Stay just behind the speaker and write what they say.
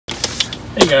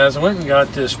Hey guys, I went and got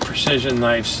this precision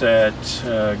knife set.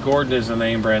 Gordon is the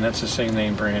name brand. That's the same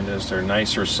name brand as their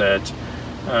nicer set.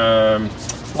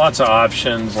 Lots of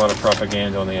options, a lot of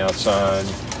propaganda on the outside.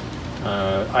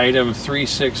 Item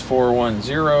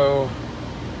 36410.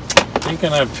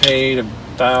 Thinking I paid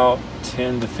about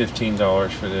 $10 to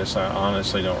 $15 for this. I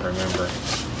honestly don't remember.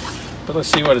 But let's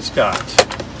see what it's got.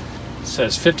 It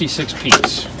says 56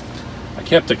 piece. I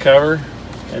kept the cover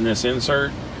and this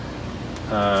insert.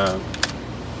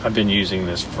 I've been using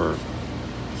this for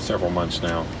several months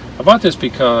now. I bought this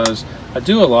because I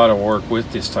do a lot of work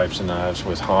with these types of knives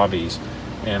with hobbies,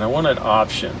 and I wanted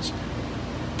options.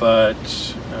 But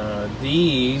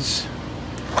these,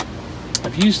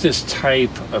 I've used this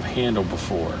type of handle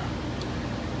before,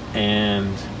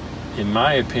 and in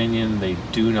my opinion, they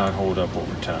do not hold up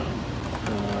over time.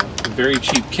 Very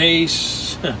cheap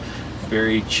case,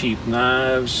 very cheap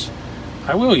knives.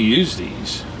 I will use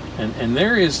these. And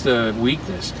there is the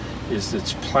weakness, is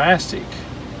it's plastic.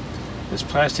 This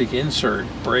plastic insert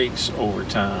breaks over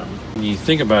time. When you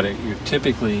think about it, you're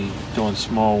typically doing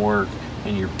small work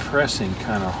and you're pressing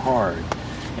kind of hard.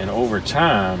 And over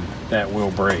time, that will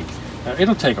break. Now,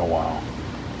 it'll take a while.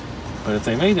 But if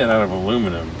they made that out of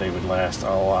aluminum, they would last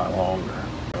a lot longer.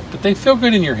 But they feel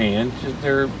good in your hand.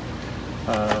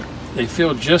 They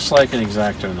feel just like an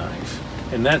X-Acto knife.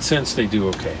 In that sense, they do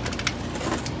okay.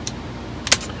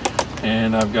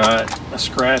 And I've got a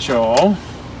scratch awl,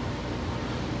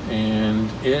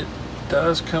 and it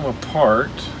does come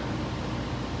apart,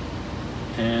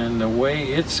 and the way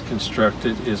it's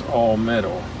constructed is all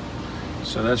metal,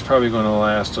 so that's probably going to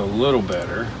last a little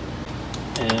better.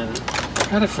 And I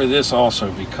got it for this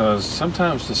also because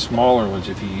sometimes the smaller ones,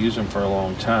 if you use them for a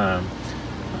long time,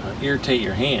 irritate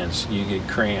your hands. You get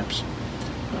cramps.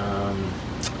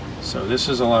 So this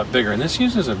is a lot bigger, and this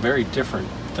uses a very different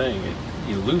thing.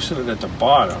 You loosen it at the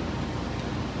bottom.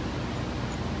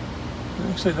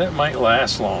 Actually, that might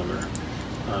last longer.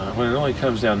 When it only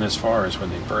comes down this far is when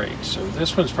they break. So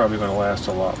this one's probably going to last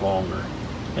a lot longer.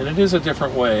 And it is a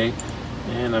different way,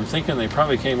 and I'm thinking they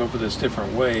probably came up with this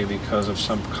different way because of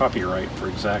some copyright for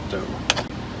X-Acto.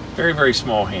 Very, very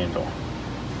small handle.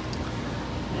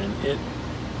 And it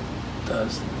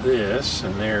does this,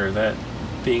 and there, that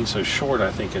being so short,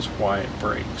 I think is why it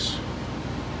breaks.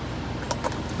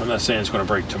 I'm not saying it's going to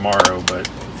break tomorrow, but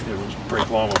it will break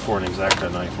long before an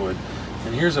X-Acto knife would.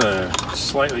 And here's a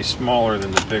slightly smaller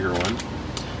than the bigger one,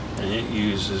 and it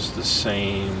uses the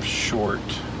same short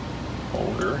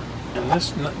holder. And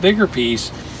this bigger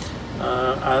piece,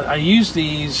 I use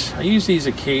these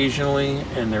occasionally,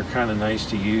 and they're kind of nice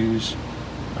to use,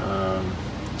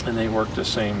 and they work the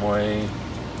same way.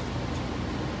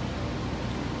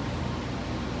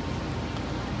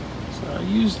 So I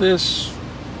use this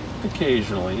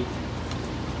occasionally,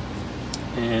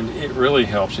 and it really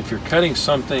helps if you're cutting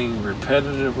something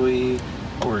repetitively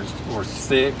or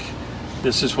thick.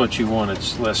 This is what you want.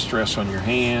 It's less stress on your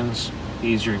hands,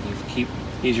 easier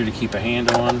to keep a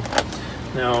hand on.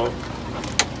 Now,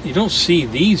 you don't see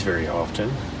these very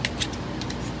often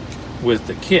with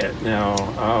the kit. Now,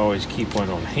 I always keep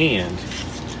one on hand.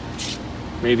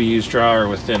 Maybe use dryer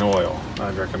with thin oil.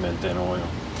 I'd recommend thin oil.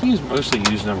 I mostly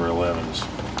use number 11s.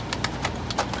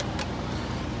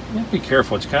 You have to be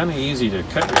careful. It's kind of easy to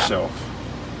cut yourself.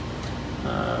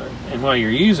 And while you're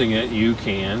using it, you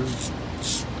can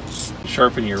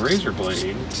sharpen your razor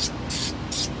blade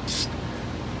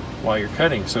while you're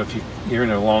cutting. So if you're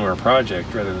in a longer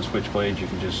project, rather than switch blades, you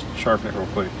can just sharpen it real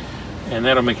quick. And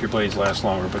that'll make your blades last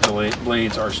longer, but the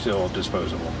blades are still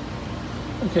disposable.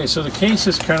 Okay, so the case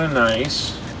is kind of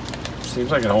nice.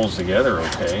 Seems like it holds together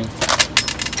okay.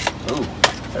 Ooh,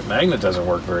 that magnet doesn't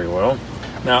work very well.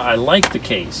 Now, I like the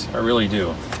case, I really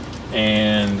do,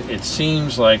 and it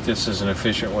seems like this is an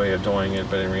efficient way of doing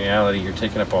it, but in reality, you're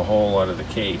taking up a whole lot of the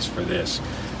case for this.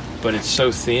 But it's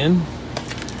so thin,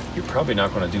 you're probably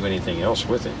not going to do anything else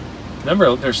with it.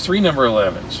 There's 3 number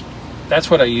 11s.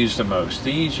 That's what I use the most.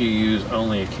 These you use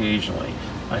only occasionally.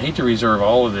 I hate to reserve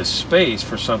all of this space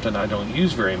for something I don't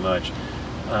use very much.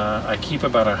 I keep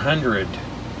about 100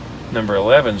 number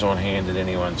 11s on hand at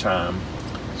any one time.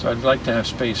 So I'd like to have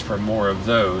space for more of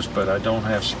those, but I don't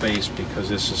have space because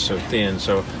this is so thin,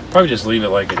 so probably just leave it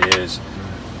like it is.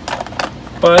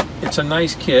 But it's a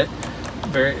nice kit,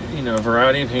 very, a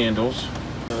variety of handles.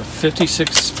 A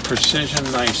 56 precision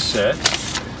knife set,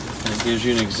 and it gives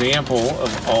you an example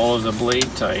of all of the blade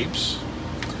types.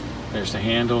 There's the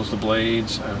handles, the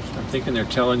blades. I'm thinking they're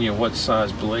telling you what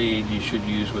size blade you should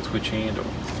use with which handle.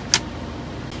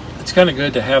 It's kind of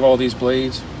good to have all these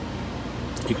blades.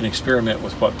 You can experiment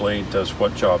with what blade does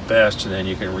what job best, and then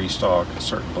you can restock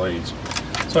certain blades.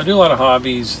 So I do a lot of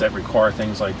hobbies that require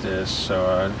things like this, so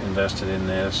I invested in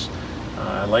this.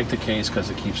 I like the case because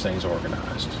it keeps things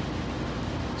organized.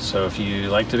 So if you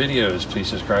like the videos, please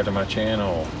subscribe to my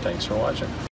channel. Thanks for watching.